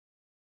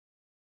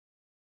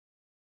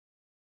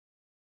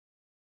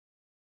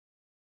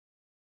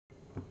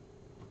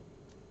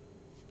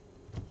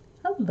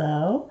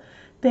Hello.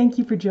 Thank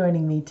you for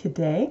joining me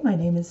today. My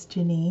name is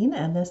Janine,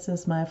 and this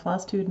is my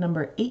Flosstube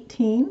number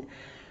 18,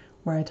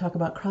 where I talk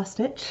about cross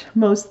stitch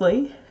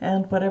mostly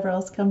and whatever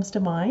else comes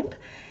to mind.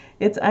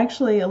 It's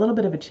actually a little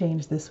bit of a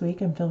change this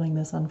week. I'm filming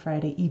this on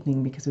Friday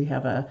evening because we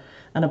have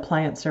an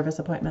appliance service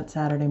appointment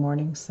Saturday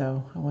morning,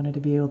 so I wanted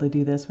to be able to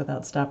do this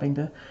without stopping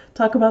to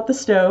talk about the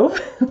stove.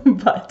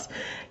 But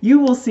you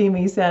will see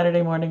me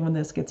Saturday morning when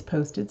this gets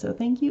posted, so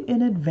thank you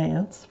in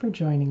advance for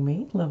joining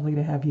me. Lovely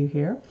to have you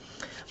here.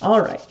 All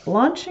right,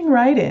 launching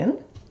right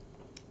in.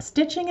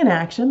 Stitching in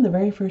action, the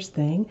very first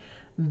thing.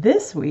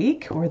 This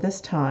week, or this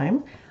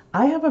time,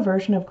 I have a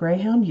version of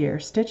Greyhound Year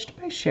stitched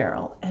by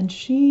Cheryl, and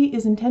she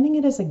is intending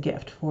it as a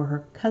gift for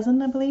her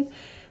cousin, I believe,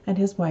 and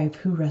his wife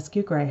who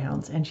rescue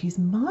greyhounds, and she's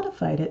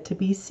modified it to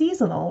be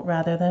seasonal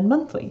rather than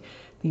monthly.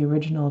 The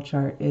original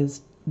chart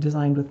is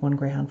designed with one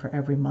greyhound for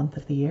every month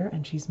of the year,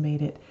 and she's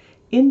made it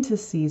into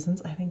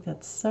seasons. I think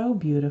that's so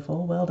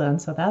beautiful. Well done.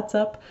 So that's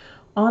up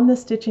on the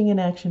Stitching in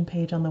Action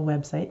page on the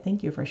website.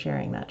 Thank you for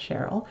sharing that,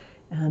 Cheryl.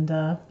 And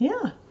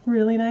yeah,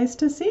 really nice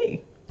to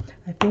see.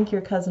 I think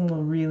your cousin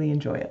will really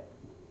enjoy it.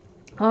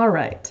 All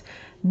right,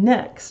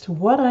 next,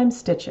 what I'm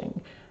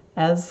stitching.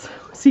 As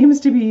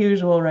seems to be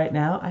usual right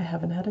now, I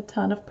haven't had a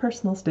ton of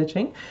personal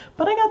stitching,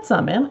 but I got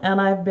some in,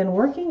 and I've been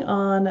working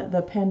on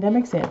the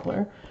Pandemic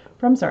Sampler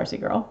from Sarcy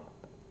Girl.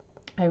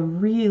 I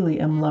really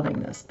am loving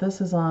this. This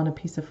is on a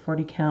piece of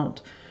 40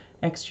 count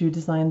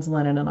xJudesign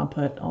linen, and I'll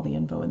put all the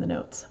info in the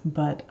notes.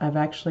 But I've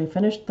actually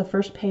finished the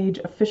first page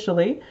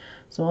officially,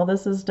 so all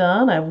this is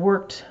done. I've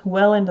worked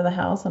well into the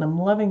house, and I'm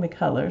loving the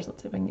colors.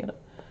 Let's see if I can get a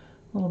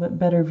little bit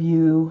better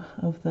view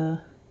of the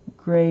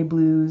gray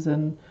blues,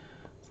 and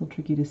it's a little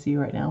tricky to see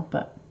right now,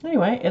 but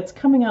anyway, it's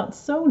coming out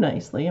so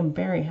nicely. I'm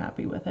very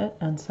happy with it,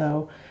 and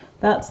so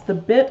that's the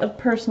bit of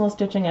personal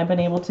stitching I've been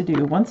able to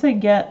do. Once I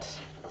get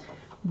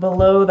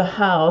below the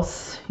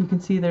house, you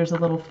can see there's a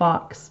little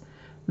fox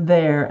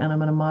there, and I'm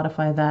going to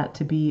modify that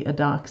to be a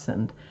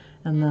dachshund,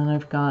 and then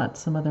I've got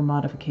some other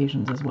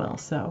modifications as well.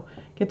 So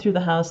get through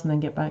the house and then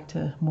get back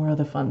to more of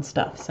the fun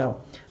stuff.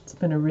 So it's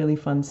been a really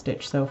fun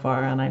stitch so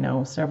far, and I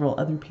know several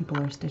other people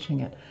are stitching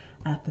it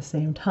at the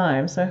same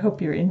time, so I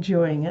hope you're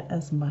enjoying it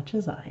as much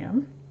as I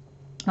am.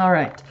 All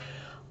right,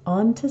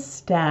 on to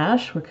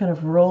stash. We're kind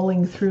of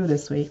rolling through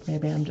this week.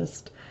 Maybe I'm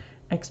just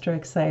extra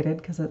excited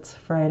because it's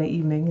Friday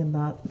evening and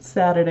not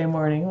Saturday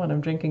morning when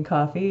I'm drinking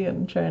coffee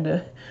and trying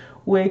to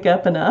wake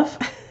up enough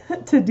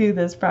to do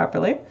this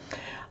properly.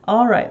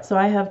 All right, so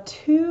I have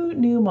two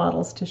new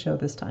models to show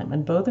this time,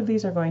 and both of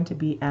these are going to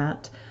be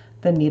at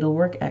the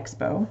Needlework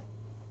Expo.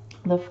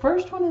 The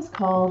first one is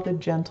called The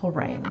Gentle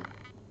Rain,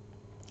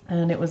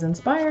 and it was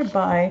inspired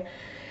by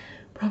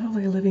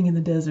probably living in the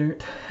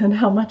desert and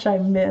how much I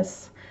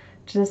miss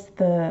just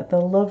the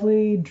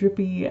lovely,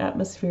 drippy,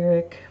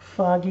 atmospheric,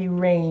 foggy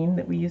rain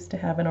that we used to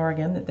have in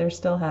Oregon, that they're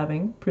still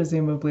having,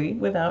 presumably,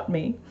 without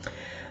me.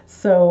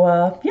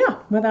 So yeah,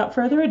 without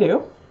further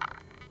ado,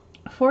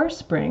 for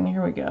spring,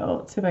 here we go.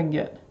 Let's see if I can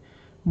get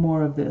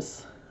more of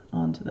this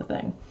onto the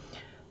thing.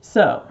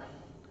 So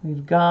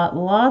we've got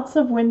lots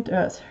of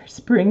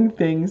spring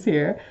things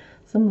here.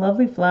 Some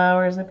lovely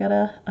flowers. I've got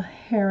a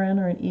heron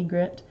or an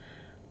egret.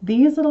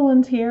 These little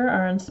ones here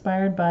are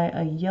inspired by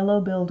a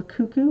yellow-billed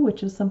cuckoo,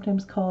 which is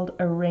sometimes called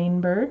a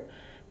rainbird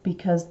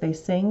because they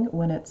sing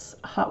when it's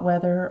hot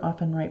weather,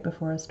 often right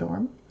before a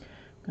storm.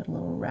 Got a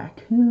little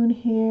raccoon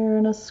here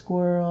and a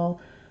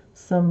squirrel.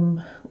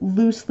 Some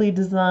loosely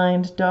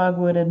designed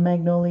dogwood and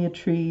magnolia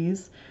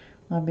trees.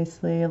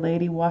 Obviously a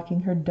lady walking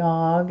her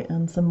dog,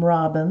 and some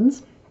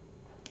robins.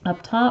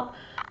 Up top,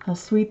 how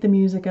sweet the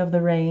music of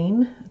the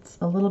rain. It's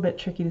a little bit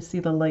tricky to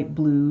see the light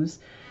blues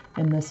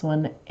in this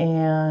one.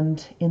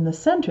 And in the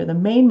center, the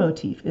main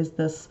motif is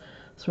this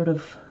sort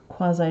of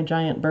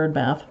quasi-giant bird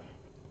bath.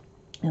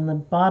 In the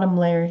bottom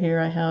layer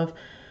here, I have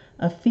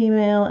a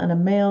female and a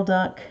male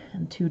duck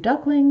and two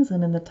ducklings,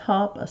 and in the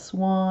top, a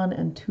swan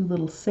and two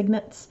little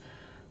cygnets.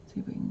 Let's see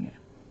if we can get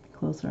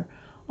closer.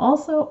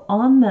 Also,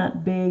 on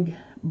that big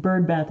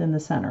bird bath in the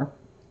center,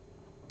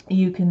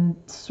 you can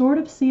sort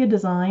of see a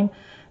design.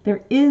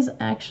 There is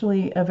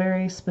actually a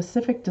very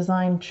specific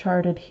design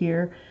charted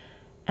here,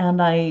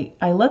 and I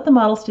let the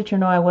model stitcher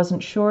know I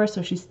wasn't sure,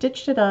 so she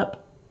stitched it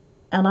up,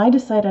 and I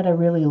decided I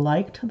really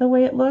liked the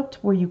way it looked,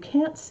 where you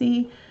can't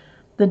see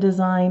the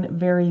design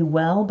very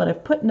well, but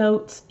I've put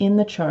notes in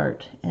the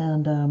chart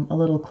and a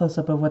little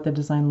close-up of what the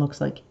design looks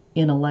like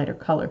in a lighter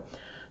color.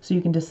 So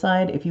you can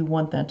decide if you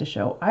want that to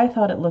show. I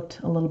thought it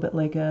looked a little bit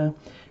like a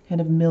kind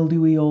of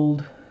mildewy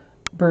old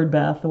bird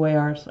bath, the way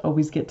ours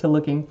always get to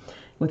looking,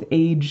 with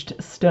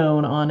aged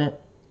stone on it.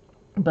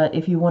 But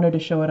if you wanted to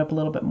show it up a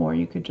little bit more,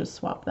 you could just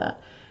swap that.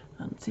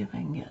 Let's see if I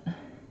can get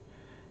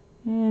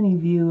any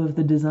view of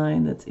the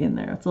design that's in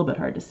there. It's a little bit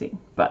hard to see.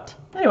 But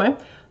anyway,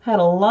 had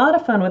a lot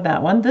of fun with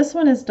that one. This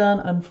one is done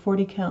on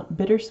 40 count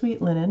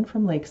Bittersweet linen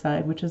from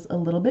Lakeside, which is a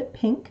little bit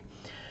pink.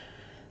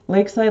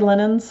 Lakeside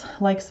Linens,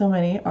 like so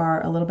many,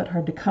 are a little bit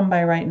hard to come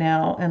by right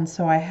now, and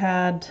so I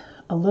had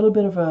a little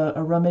bit of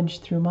a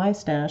rummage through my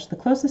stash. The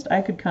closest I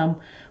could come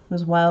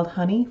was Wild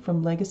Honey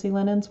from Legacy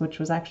Linens, which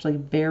was actually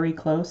very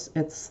close.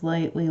 It's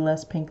slightly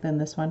less pink than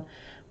this one,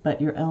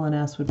 but your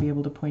L&S would be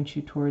able to point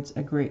you towards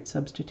a great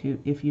substitute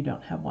if you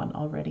don't have one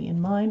already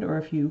in mind, or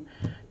if you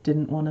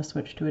didn't want to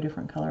switch to a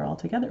different color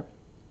altogether.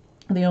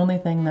 The only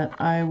thing that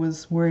I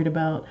was worried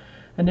about,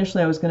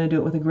 initially I was going to do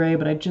it with a gray,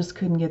 but I just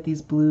couldn't get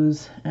these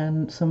blues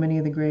and so many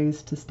of the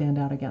grays to stand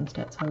out against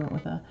it, so I went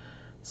with a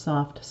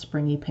soft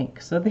springy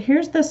pink. So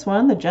here's this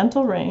one, the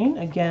Gentle Rain,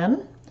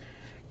 again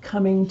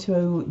coming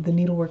to the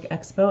Needlework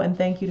Expo, and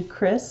thank you to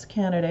Chris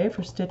Canada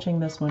for stitching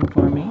this one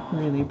for me.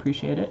 Really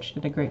appreciate it. She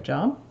did a great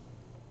job.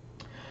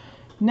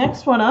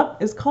 Next one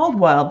up is called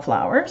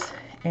Wildflowers,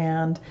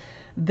 and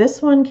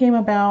this one came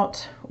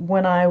about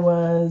when I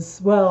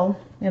was, well,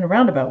 in a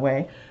roundabout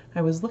way,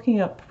 I was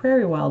looking up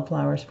prairie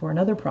wildflowers for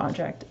another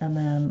project, and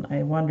then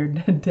I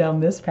wandered down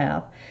this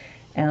path.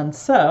 And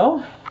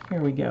so,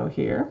 here we go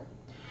here.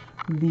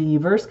 The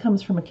verse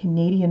comes from a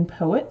Canadian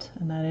poet,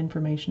 and that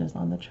information is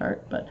on the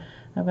chart, but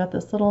I've got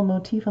this little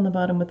motif on the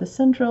bottom with the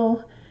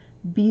central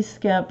bee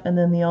skep and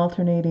then the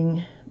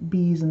alternating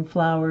bees and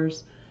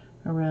flowers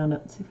around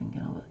it. Let's see if we can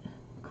get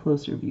a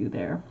closer view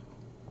there.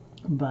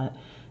 But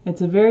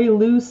it's a very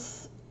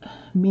loose,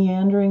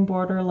 meandering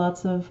border,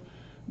 lots of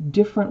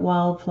different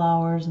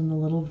wildflowers in the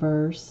little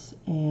verse,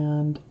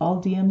 and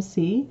all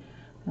DMC.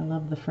 I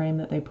love the frame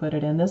that they put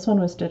it in. This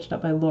one was stitched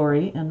up by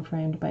Lori and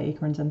framed by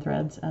Acorns and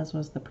Threads, as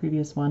was the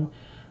previous one.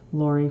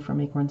 Lori from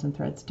Acorns and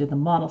Threads did the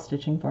model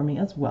stitching for me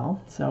as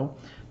well. So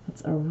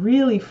it's a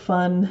really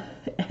fun,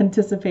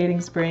 anticipating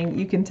spring.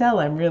 You can tell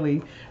I'm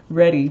really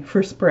ready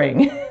for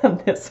spring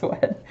on this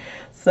one.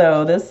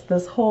 So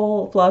this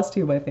whole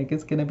Flosstube, I think,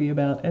 is going to be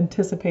about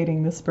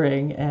anticipating the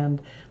spring.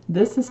 And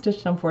this is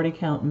stitched on 40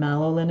 count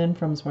Mallow linen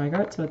from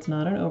Zweigart, so it's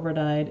not an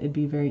overdyed. It'd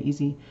be very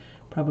easy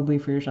probably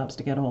for your shops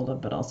to get a hold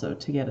of, but also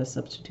to get a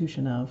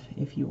substitution of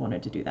if you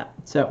wanted to do that.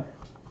 So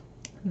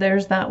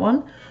there's that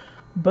one.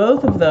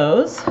 Both of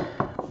those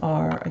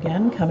are,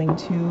 again, coming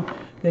to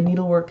the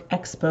Needlework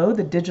Expo,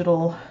 the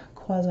digital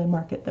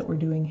quasi-market that we're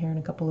doing here in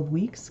a couple of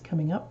weeks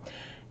coming up.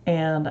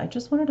 And I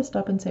just wanted to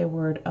stop and say a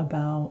word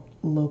about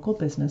local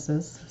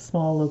businesses,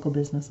 small local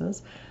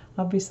businesses.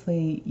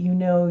 Obviously, you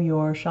know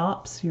your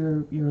shops,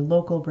 your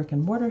local brick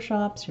and mortar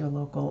shops, your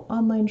local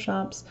online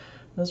shops.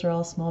 Those are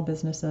all small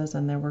businesses,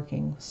 and they're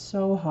working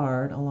so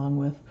hard, along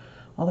with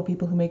all the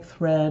people who make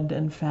thread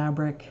and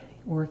fabric,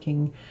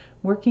 working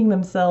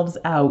themselves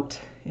out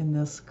in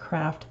this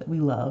craft that we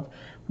love.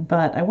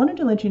 But I wanted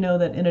to let you know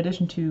that in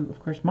addition to, of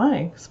course,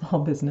 my small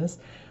business,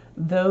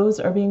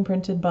 those are being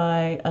printed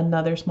by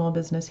another small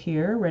business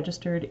here,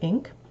 Registered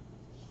Ink,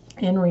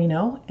 in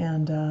Reno,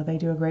 and they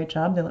do a great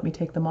job. They let me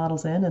take the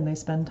models in, and they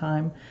spend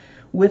time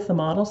with the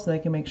model so they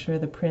can make sure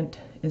the print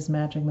is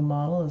matching the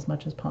model as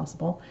much as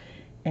possible.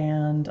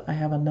 And I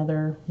have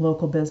another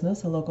local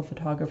business, a local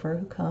photographer,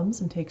 who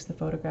comes and takes the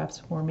photographs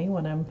for me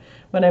when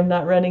I'm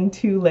not running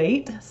too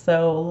late.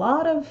 So a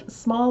lot of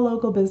small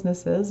local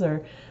businesses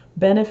are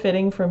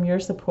benefiting from your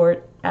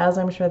support, as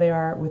I'm sure they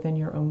are within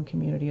your own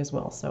community as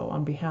well. So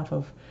on behalf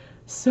of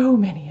so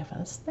many of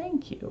us,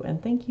 thank you.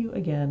 And thank you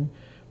again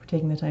for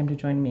taking the time to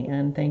join me.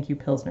 And thank you,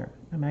 Pilsner.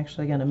 I'm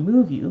actually going to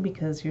move you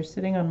because you're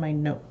sitting on my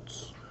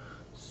notes.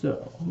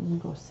 So I'm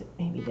going to go sit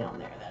maybe down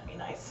there. That'd be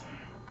nice.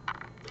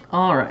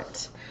 All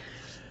right,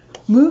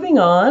 moving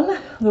on,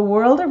 the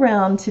world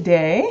around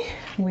today,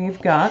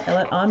 we've got, I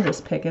let Andres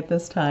pick it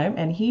this time,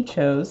 and he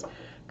chose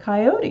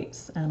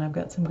coyotes. And I've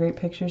got some great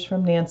pictures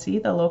from Nancy,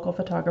 the local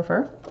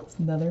photographer. It's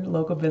another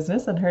local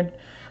business, and her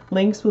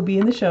links will be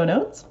in the show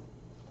notes.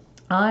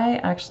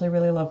 I actually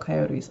really love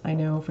coyotes. I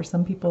know for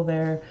some people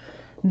they're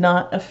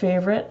not a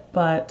favorite,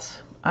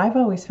 but I've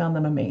always found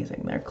them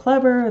amazing. They're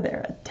clever,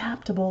 they're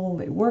adaptable,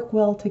 they work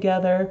well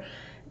together.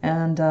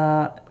 And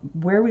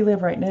where we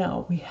live right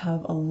now, we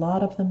have a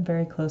lot of them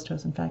very close to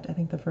us. In fact, I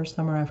think the first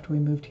summer after we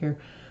moved here,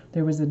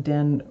 there was a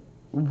den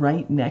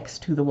right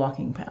next to the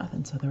walking path.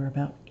 And so there were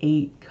about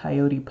 8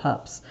 coyote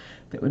pups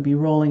that would be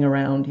rolling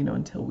around, you know,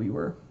 until we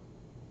were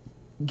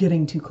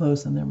getting too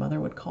close and their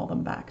mother would call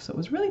them back. So it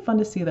was really fun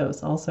to see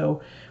those.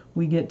 Also,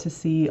 we get to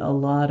see a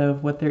lot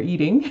of what they're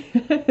eating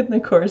in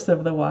the course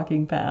of the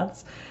walking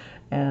paths.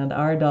 And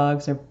our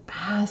dogs are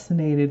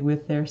fascinated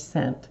with their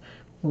scent.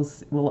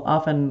 We'll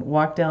often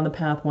walk down the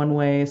path one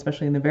way,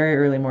 especially in the very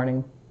early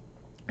morning,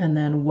 and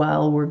then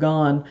while we're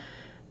gone,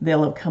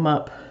 they'll have come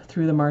up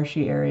through the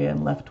marshy area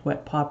and left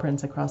wet paw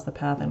prints across the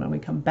path, and when we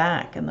come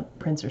back and the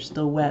prints are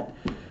still wet,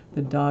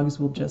 the dogs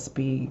will just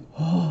be,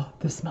 oh,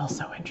 this smells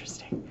so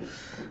interesting.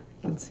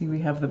 You can see we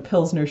have the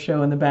Pilsner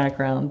show in the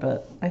background,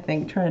 but I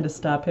think trying to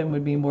stop him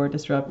would be more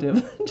disruptive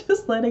than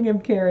just letting him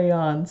carry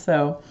on.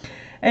 So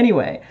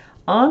anyway,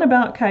 on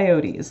about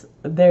coyotes,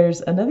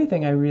 there's another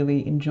thing I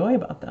really enjoy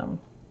about them.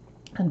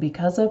 And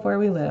because of where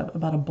we live,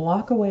 about a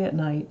block away at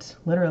night,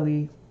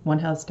 literally one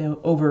house down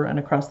over and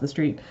across the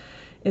street,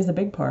 is a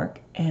big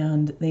park,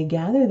 and they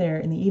gather there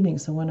in the evening.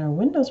 So when our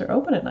windows are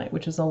open at night,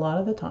 which is a lot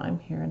of the time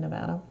here in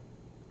Nevada,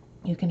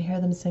 you can hear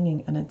them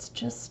singing, and it's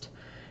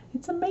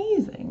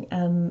amazing.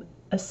 And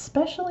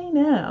especially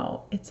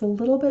now, it's a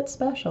little bit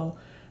special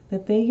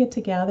that they get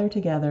to gather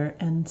together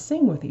and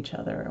sing with each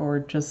other, or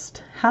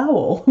just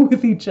howl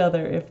with each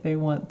other if they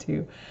want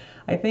to.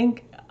 I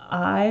think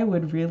I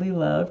would really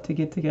love to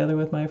get together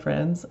with my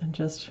friends and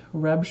just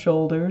rub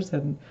shoulders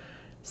and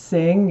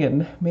sing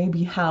and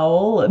maybe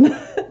howl and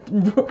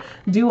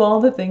do all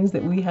the things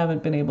that we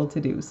haven't been able to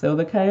do. So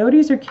the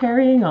coyotes are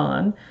carrying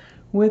on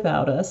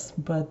without us,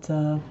 but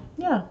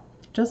yeah,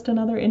 just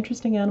another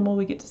interesting animal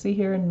we get to see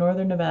here in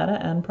northern Nevada,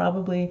 and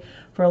probably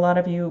for a lot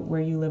of you where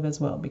you live as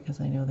well,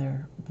 because I know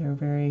they're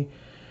very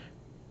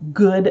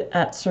good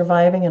at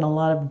surviving in a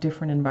lot of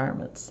different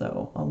environments.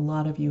 So a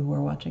lot of you who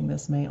are watching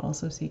this may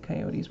also see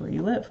coyotes where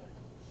you live.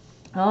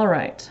 All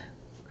right.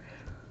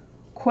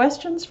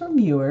 Questions from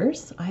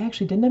viewers. I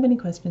actually didn't have any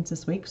questions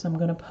this week, so I'm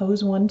going to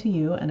pose one to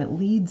you, and it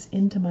leads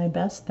into my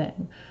best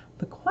thing.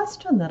 The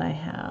question that I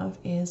have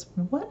is,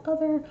 what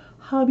other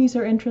hobbies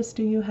or interests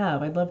do you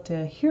have? I'd love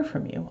to hear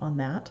from you on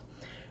that.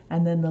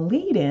 And then the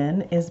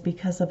lead-in is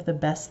because of the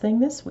best thing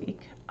this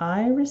week.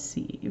 I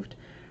received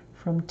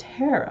from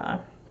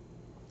Tara,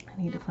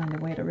 I need to find a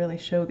way to really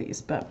show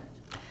these, but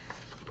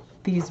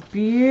these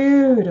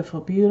beautiful,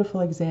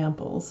 beautiful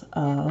examples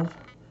of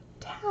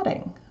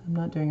tatting. I'm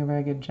not doing a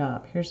very good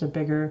job. Here's a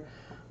bigger,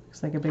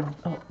 looks like a big,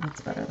 oh,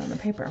 that's better than the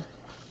paper.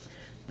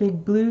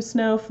 Big blue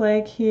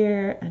snowflake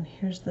here, and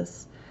here's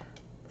this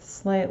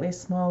slightly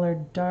smaller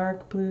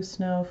dark blue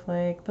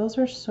snowflake. Those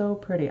are so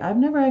pretty. I've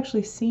never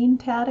actually seen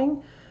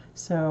tatting,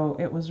 so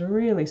it was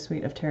really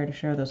sweet of Tara to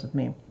share those with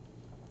me.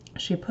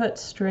 She put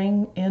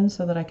string in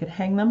so that I could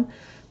hang them,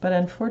 but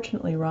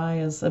unfortunately Rye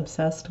is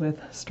obsessed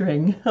with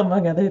string,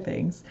 among other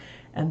things,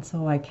 and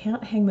so I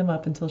can't hang them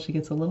up until she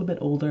gets a little bit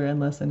older and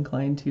less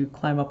inclined to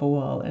climb up a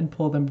wall and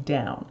pull them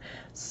down.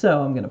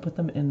 So I'm going to put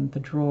them in the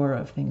drawer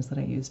of things that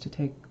I use to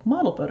take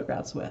model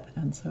photographs with,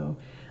 and so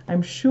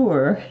I'm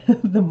sure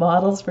the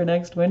models for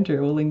next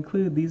winter will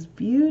include these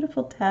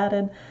beautiful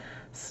tatted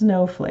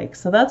snowflakes.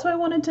 So that's what I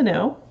wanted to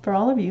know for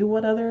all of you.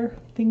 What other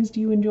things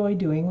do you enjoy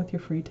doing with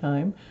your free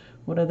time?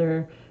 What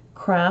other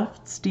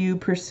crafts do you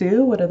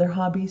pursue? What other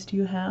hobbies do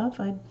you have?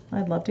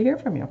 I'd love to hear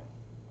from you.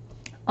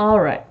 All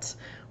right,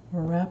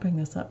 we're wrapping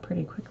this up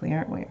pretty quickly,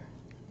 aren't we?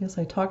 Yes,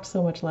 I talked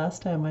so much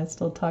last time, I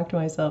still talked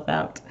myself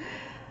out.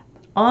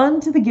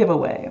 On to the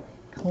giveaway.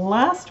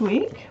 Last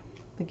week,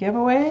 the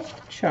giveaway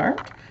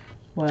chart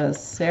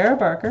was Sarah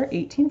Barker,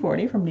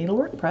 1840 from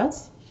Needlework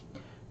Press.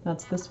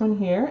 That's this one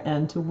here,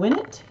 and to win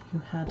it, you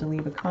had to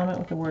leave a comment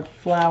with the word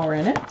flower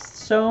in it.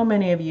 So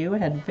many of you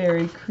had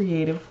very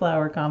creative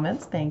flower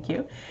comments, thank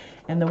you.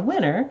 And the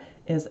winner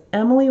is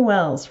Emily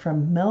Wells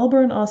from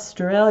Melbourne,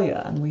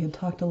 Australia. And we had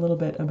talked a little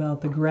bit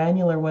about the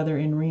granular weather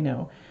in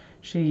Reno.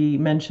 She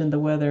mentioned the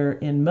weather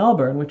in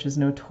Melbourne, which is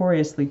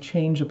notoriously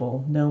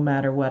changeable no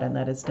matter what, and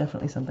that is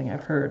definitely something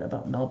I've heard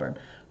about Melbourne.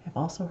 I've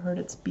also heard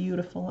it's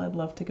beautiful. I'd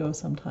love to go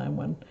sometime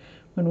when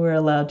we're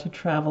allowed to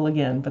travel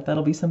again, but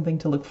that'll be something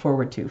to look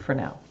forward to for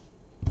now.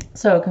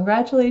 So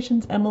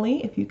congratulations,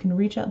 Emily. If you can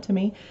reach out to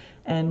me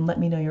and let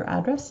me know your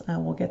address,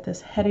 we'll get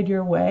this headed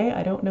your way.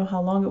 I don't know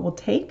how long it will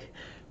take,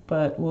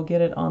 but we'll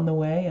get it on the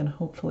way, and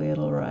hopefully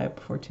it'll arrive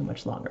before too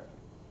much longer.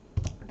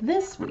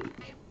 This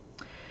week,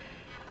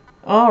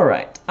 all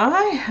right,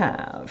 I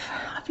have,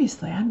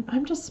 obviously,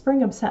 I'm just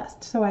spring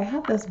obsessed. So I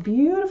have this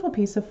beautiful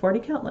piece of 40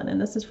 count linen.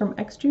 This is from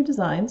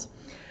xJudesign,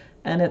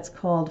 and it's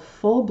called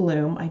Full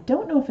Bloom. I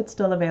don't know if it's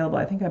still available.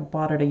 I think I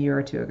bought it a year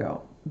or two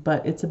ago,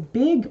 but it's a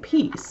big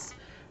piece.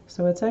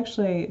 So it's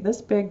actually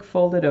this big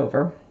folded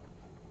over.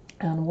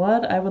 And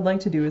what I would like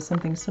to do is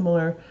something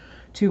similar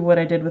to what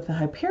I did with the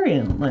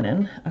Hyperion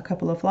linen a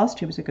couple of floss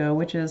tubes ago,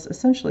 which is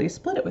essentially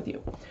split it with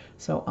you.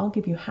 So I'll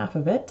give you half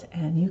of it,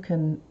 and you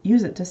can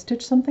use it to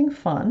stitch something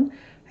fun.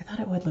 I thought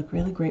it would look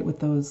really great with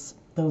those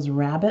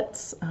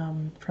rabbits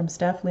from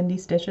Steph Lindy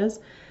Stitches.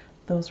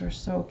 Those are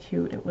so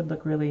cute. It would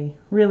look really,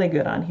 really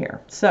good on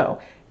here. So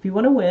if you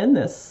want to win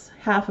this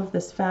half of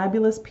this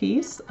fabulous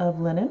piece of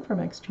linen from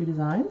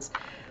xJudesign,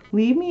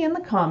 leave me in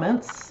the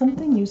comments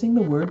something using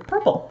the word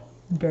purple.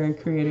 Very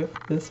creative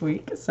this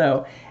week.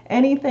 So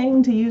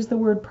anything to use the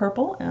word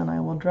purple, and I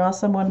will draw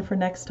someone for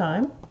next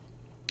time.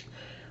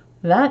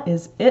 That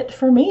is it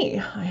for me.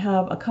 I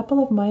have a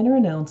couple of minor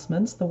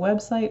announcements. The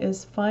website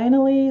is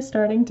finally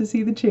starting to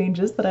see the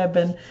changes that I've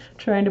been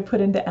trying to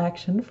put into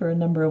action for a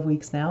number of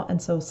weeks now. And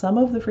so some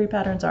of the free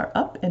patterns are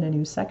up in a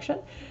new section,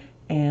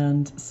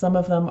 and some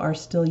of them are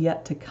still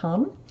yet to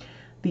come.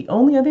 The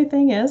only other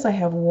thing is I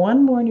have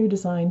one more new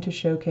design to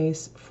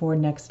showcase for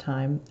next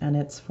time, and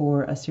it's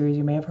for a series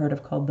you may have heard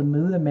of called The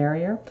Moo the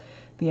Merrier.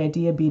 The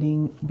idea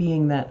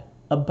being that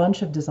a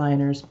bunch of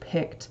designers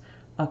picked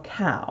a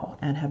cow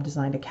and have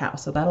designed a cow.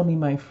 So that'll be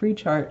my free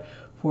chart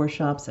for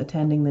shops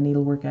attending the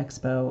Needlework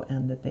Expo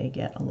and that they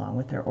get along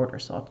with their order.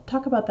 So I'll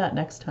talk about that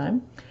next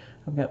time.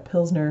 I've got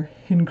Pilsner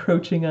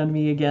encroaching on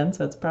me again,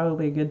 so it's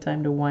probably a good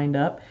time to wind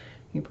up.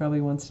 He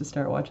probably wants to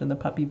start watching the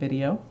puppy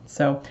video.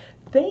 So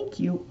thank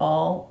you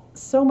all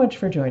so much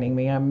for joining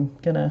me. I'm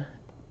gonna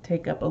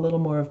take up a little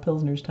more of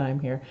Pilsner's time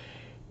here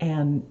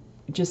and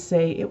just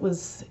say it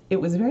was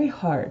very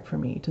hard for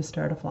me to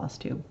start a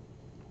Flosstube.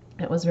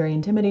 It was very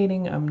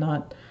intimidating. I'm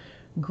not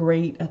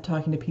great at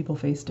talking to people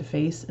face to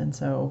face, and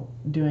so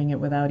doing it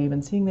without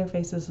even seeing their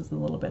faces is a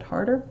little bit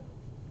harder.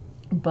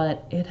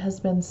 But it has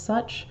been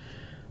such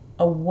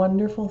a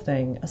wonderful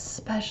thing,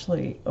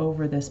 especially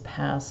over this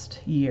past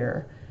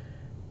year,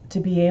 to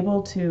be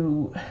able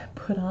to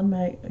put on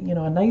my,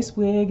 a nice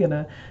wig and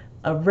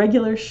a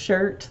regular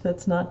shirt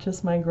that's not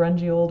just my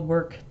grungy old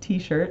work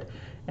t-shirt,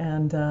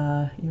 and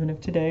even if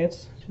today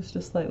it's just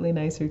a slightly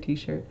nicer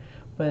t-shirt,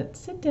 but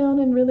sit down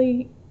and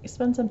really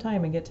spend some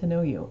time and get to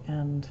know you.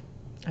 And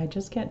I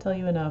just can't tell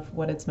you enough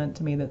what it's meant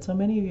to me that so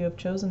many of you have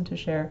chosen to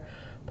share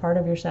part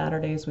of your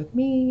Saturdays with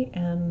me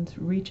and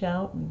reach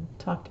out and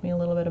talk to me a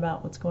little bit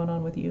about what's going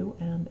on with you,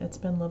 and it's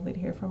been lovely to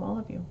hear from all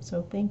of you.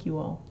 So thank you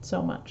all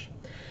so much.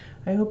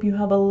 I hope you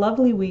have a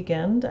lovely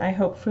weekend. I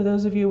hope for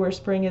those of you where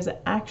spring is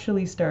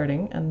actually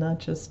starting and not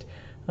just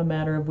a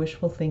matter of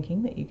wishful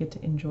thinking, that you get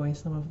to enjoy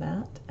some of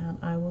that. And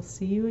I will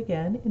see you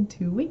again in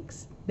 2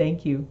 weeks.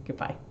 Thank you.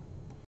 Goodbye.